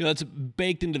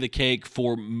baked into the cake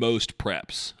for most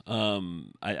preps.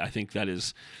 I think that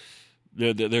is,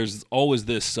 there's always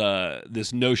this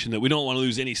notion that we don't want to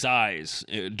lose any size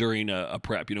during a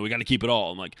prep. We got to keep it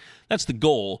all. I'm like, that's the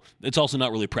goal. It's also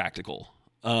not really practical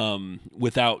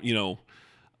without,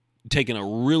 taking a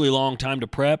really long time to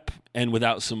prep and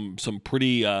without some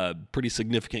pretty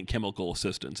significant chemical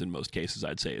assistance in most cases,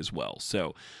 I'd say as well.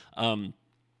 So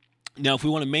now if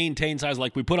we want to maintain size,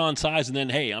 like we put on size and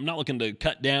then, hey, I'm not looking to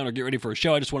cut down or get ready for a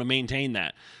show, I just want to maintain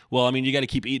that. Well, you got to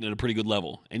keep eating at a pretty good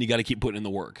level and you got to keep putting in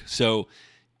the work. So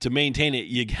to maintain it,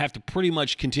 you have to pretty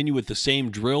much continue with the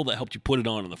same drill that helped you put it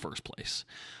on in the first place.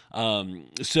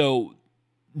 So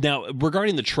now,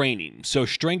 regarding the training, so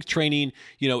strength training,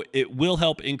 it will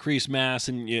help increase mass.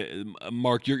 And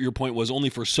Mark, your point was only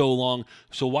for so long.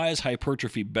 So why is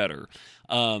hypertrophy better?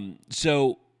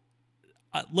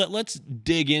 Let's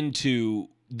dig into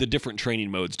the different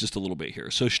training modes just a little bit here.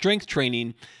 So strength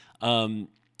training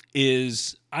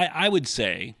is, I would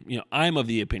say, I'm of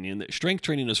the opinion that strength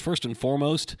training is first and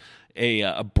foremost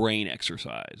a brain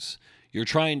exercise. You're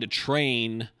trying to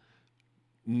train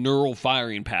neural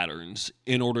firing patterns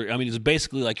in order, it's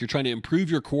basically like you're trying to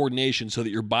improve your coordination so that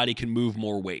your body can move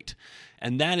more weight.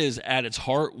 And that is at its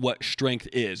heart what strength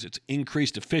is. It's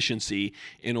increased efficiency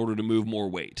in order to move more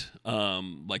weight.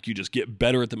 Like you just get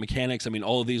better at the mechanics.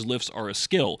 All of these lifts are a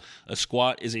skill. A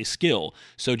squat is a skill.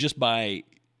 So just by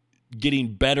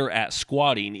getting better at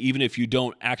squatting, even if you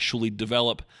don't actually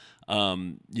develop,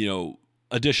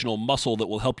 additional muscle that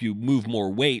will help you move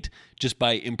more weight, just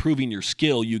by improving your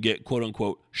skill, you get quote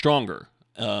unquote stronger.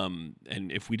 And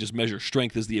if we just measure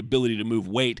strength as the ability to move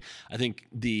weight, I think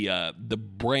the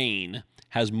brain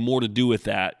has more to do with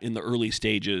that in the early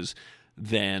stages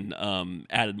than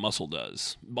added muscle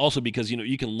does. Also because,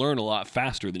 you can learn a lot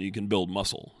faster than you can build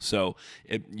muscle. So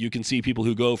you can see people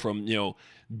who go from,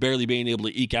 barely being able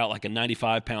to eke out like a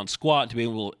 95-pound squat to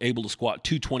being able to squat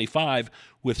 225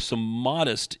 with some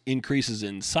modest increases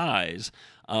in size,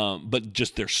 but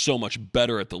just they're so much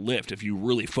better at the lift. If you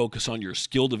really focus on your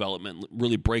skill development,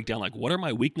 really break down like, what are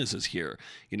my weaknesses here?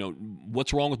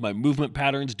 What's wrong with my movement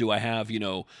patterns? Do I have,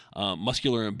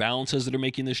 muscular imbalances that are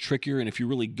making this trickier? And if you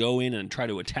really go in and try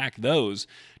to attack those,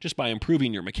 just by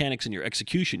improving your mechanics and your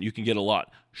execution, you can get a lot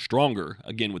stronger,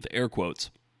 again with the air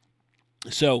quotes.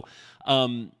 So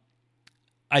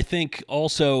I think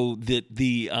also that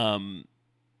the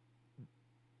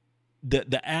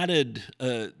added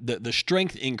the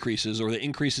strength increases or the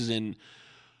increases in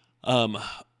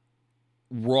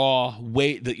raw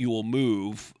weight that you will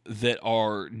move that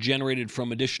are generated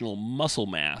from additional muscle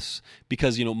mass,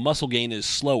 because muscle gain is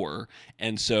slower,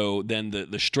 and so then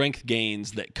the strength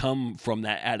gains that come from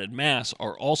that added mass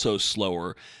are also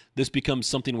slower. This becomes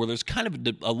something where there's kind of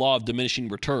a law of diminishing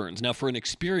returns. Now, for an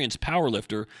experienced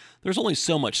powerlifter, there's only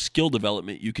so much skill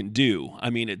development you can do. I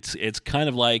mean, it's kind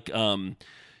of like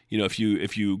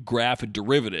if you graph a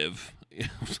derivative.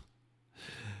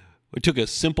 We took a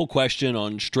simple question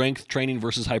on strength training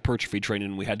versus hypertrophy training,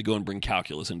 and we had to go and bring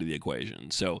calculus into the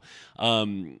equation. So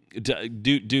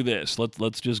do this.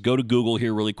 Let's just go to Google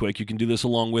here really quick. You can do this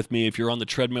along with me. If you're on the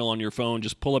treadmill on your phone,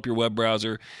 just pull up your web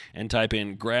browser and type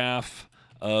in graph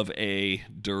of a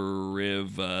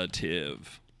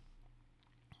derivative.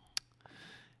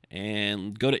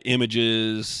 And go to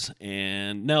images,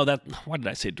 and why did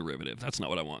I say derivative? That's not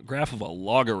what I want. Graph of a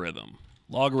logarithm.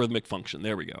 Logarithmic function.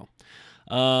 There we go.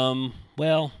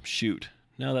 Well, shoot.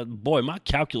 Now my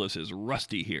calculus is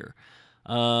rusty here.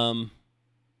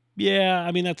 Yeah,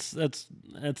 I mean, that's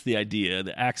the idea.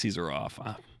 The axes are off.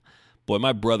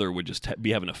 My brother would just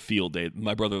be having a field day.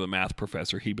 My brother, the math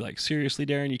professor, he'd be like, "Seriously,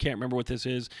 Darren, you can't remember what this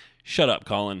is? Shut up,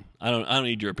 Colin. I don't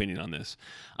need your opinion on this."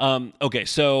 Okay,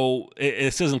 so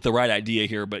this isn't the right idea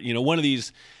here, but one of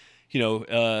these,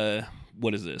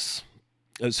 what is this?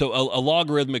 So a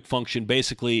logarithmic function,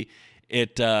 basically,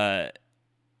 it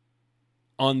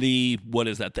on the, what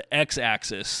is that? The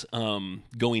x-axis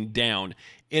going down,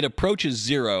 it approaches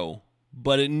zero,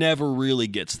 but it never really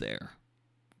gets there.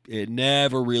 It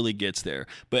never really gets there.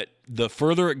 But the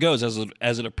further it goes,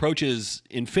 as it approaches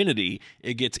infinity,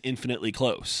 it gets infinitely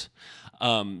close.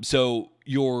 So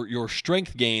your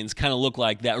strength gains kind of look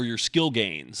like that, or your skill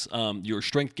gains, your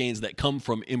strength gains that come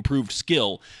from improved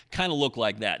skill kind of look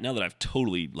like that. Now that I've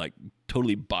totally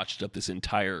botched up this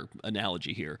entire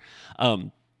analogy here,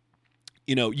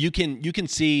 you can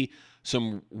see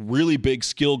some really big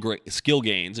skill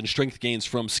gains and strength gains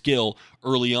from skill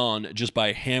early on just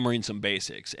by hammering some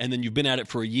basics. And then you've been at it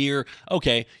for a year.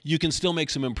 Okay, you can still make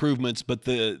some improvements, but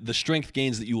the strength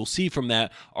gains that you will see from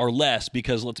that are less,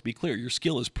 because let's be clear, your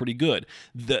skill is pretty good.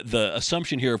 The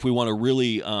assumption here, if we want to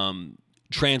really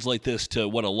translate this to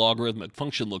what a logarithmic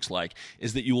function looks like,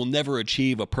 is that you will never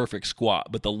achieve a perfect squat,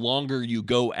 but the longer you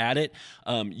go at it,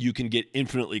 you can get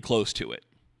infinitely close to it.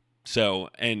 So,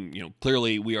 and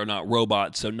clearly we are not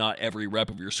robots, so not every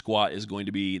rep of your squat is going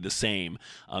to be the same.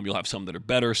 You'll have some that are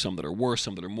better, some that are worse,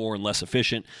 some that are more and less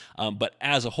efficient. But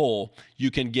as a whole, you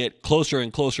can get closer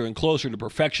and closer and closer to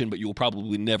perfection, but you will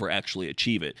probably never actually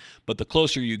achieve it. But the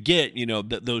closer you get,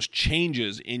 those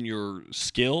changes in your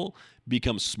skill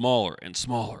become smaller and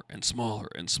smaller and smaller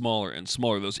and smaller and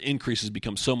smaller. Those increases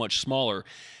become so much smaller,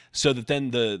 so that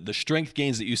then the strength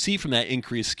gains that you see from that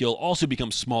increased skill also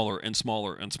become smaller and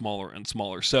smaller and smaller and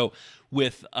smaller. So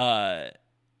with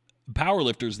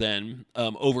powerlifters, then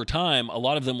over time, a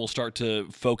lot of them will start to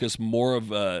focus more of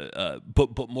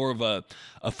put more of a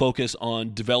focus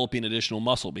on developing additional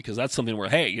muscle, because that's something where,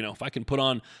 hey, if I can put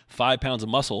on 5 pounds of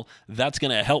muscle, that's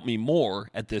going to help me more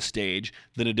at this stage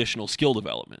than additional skill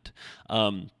development.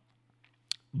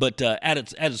 But at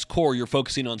its core, you're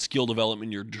focusing on skill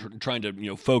development. You're trying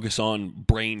to focus on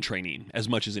brain training as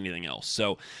much as anything else.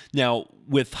 So now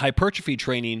with hypertrophy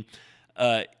training,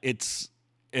 it's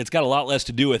got a lot less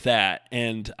to do with that.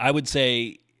 And I would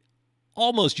say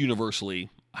almost universally,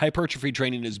 hypertrophy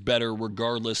training is better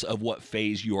regardless of what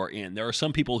phase you are in. There are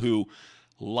some people who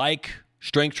like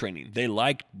strength training. They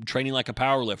like training like a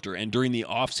power lifter. And during the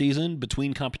off season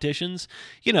between competitions,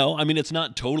 it's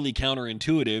not totally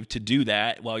counterintuitive to do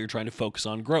that while you're trying to focus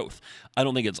on growth. I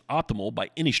don't think it's optimal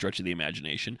by any stretch of the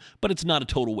imagination, but it's not a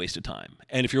total waste of time.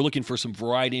 And if you're looking for some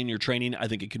variety in your training, I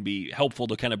think it can be helpful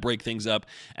to kind of break things up.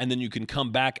 And then you can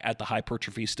come back at the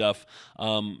hypertrophy stuff,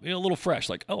 a little fresh,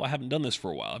 like, oh, I haven't done this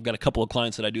for a while. I've got a couple of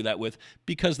clients that I do that with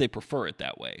because they prefer it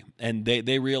that way. And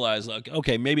they realize, like,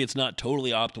 okay, maybe it's not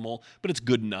totally optimal, but it's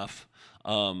good enough.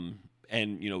 And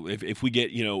if we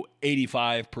get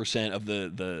 85% of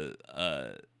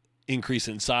the increase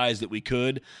in size that we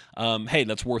could, hey,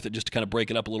 that's worth it just to kind of break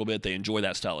it up a little bit. They enjoy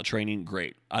that style of training.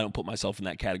 Great. I don't put myself in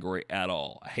that category at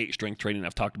all. I hate strength training.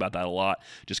 I've talked about that a lot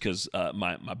just because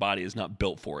my body is not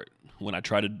built for it. When I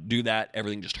try to do that,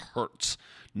 everything just hurts,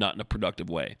 not in a productive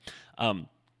way.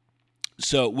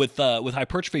 So with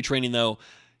hypertrophy training, though,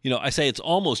 I say it's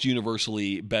almost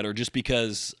universally better just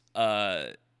because,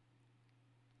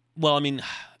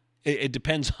 it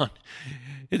depends on,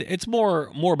 it's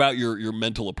more about your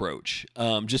mental approach,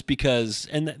 just because,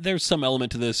 and there's some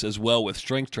element to this as well with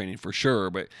strength training for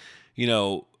sure, but,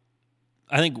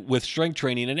 I think with strength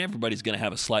training, and everybody's going to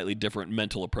have a slightly different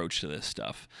mental approach to this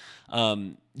stuff.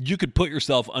 You could put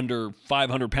yourself under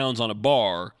 500 pounds on a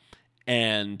bar,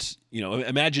 and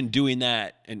imagine doing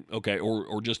that, and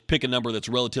or just pick a number that's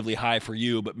relatively high for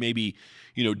you, but maybe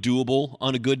doable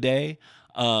on a good day.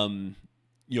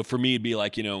 For me, it'd be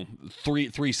like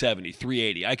 370,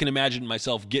 380. I can imagine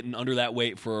myself getting under that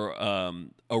weight for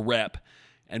a rep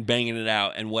and banging it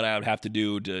out, and what I would have to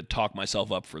do to talk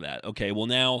myself up for that. Okay, well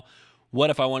now, what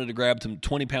if I wanted to grab some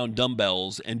 20-pound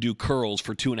dumbbells and do curls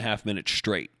for 2.5 minutes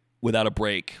straight without a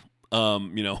break?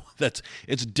 It's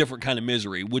a different kind of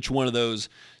misery. Which one of those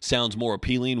sounds more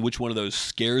appealing? Which one of those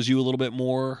scares you a little bit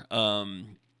more?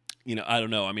 I don't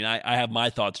know. I mean, I have my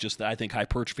thoughts, just that I think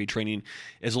hypertrophy training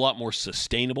is a lot more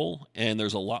sustainable, and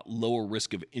there's a lot lower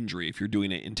risk of injury if you're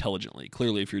doing it intelligently.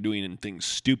 Clearly, if you're doing things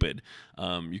stupid,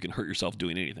 you can hurt yourself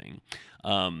doing anything.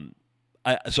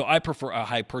 So I prefer a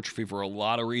hypertrophy for a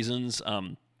lot of reasons.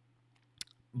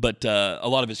 But a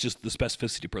lot of it's just the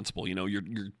specificity principle. You're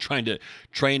trying to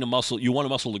train a muscle. You want a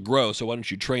muscle to grow, so why don't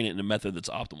you train it in a method that's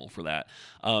optimal for that?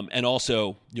 And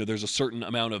also, there's a certain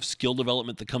amount of skill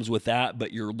development that comes with that,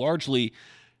 but you're largely,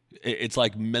 it's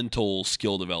like mental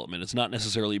skill development. It's not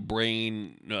necessarily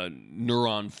brain,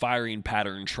 neuron firing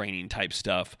pattern training type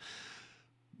stuff,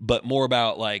 but more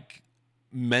about like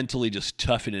mentally just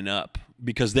toughening up.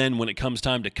 Because then when it comes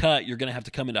time to cut, you're going to have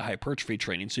to come into hypertrophy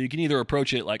training. So you can either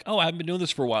approach it like, oh, I haven't been doing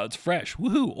this for a while. It's fresh.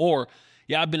 Woohoo. Or,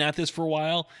 yeah, I've been at this for a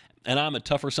while, and I'm a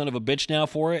tougher son of a bitch now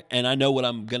for it, and I know what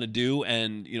I'm going to do,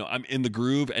 and, I'm in the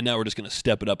groove, and now we're just going to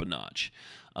step it up a notch.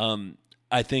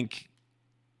 I think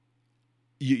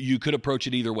you could approach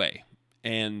it either way.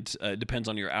 And it depends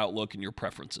on your outlook and your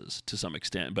preferences to some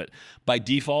extent. But by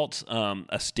default,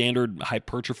 a standard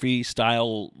hypertrophy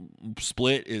style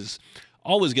split is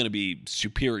always going to be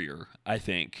superior, I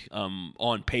think,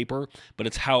 on paper, but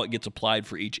it's how it gets applied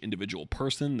for each individual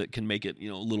person that can make it,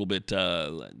 a little bit,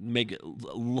 make it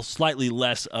slightly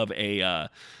less of a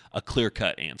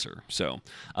clear-cut answer. So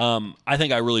I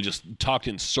think I really just talked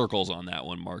in circles on that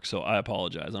one, Mark, so I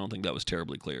apologize. I don't think that was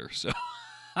terribly clear, so...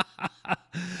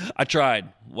 I tried.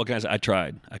 What can I say? I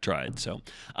tried. So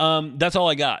that's all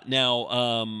I got. Now,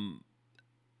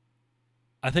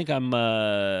 I think I'm,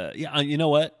 you know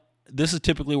what? This is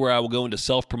typically where I will go into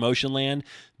self-promotion land,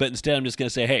 but instead I'm just going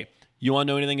to say, hey, you want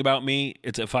to know anything about me?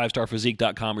 It's at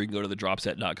 5starphysique.com, or you can go to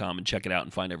thedropset.com and check it out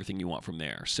and find everything you want from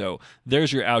there. So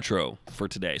there's your outro for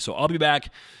today. So I'll be back,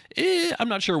 I'm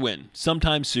not sure when,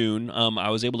 sometime soon. I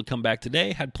was able to come back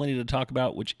today, had plenty to talk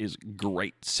about, which is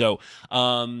great. So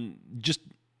just...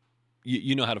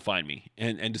 You know how to find me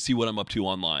and to see what I'm up to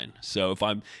online. So if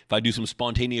I do some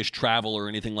spontaneous travel or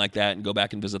anything like that and go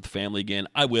back and visit the family again,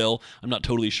 I will. I'm not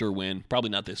totally sure when. Probably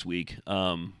not this week.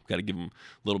 Got to give them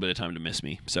a little bit of time to miss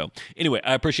me. So anyway,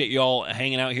 I appreciate you all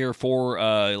hanging out here for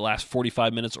the last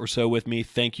 45 minutes or so with me.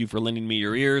 Thank you for lending me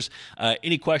your ears.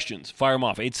 Any questions? Fire them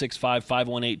off.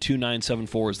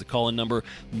 865-518-2974 is the call-in number.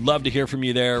 Love to hear from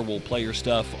you there. We'll play your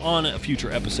stuff on a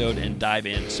future episode and dive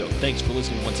in. So thanks for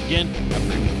listening once again. Have a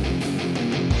great week.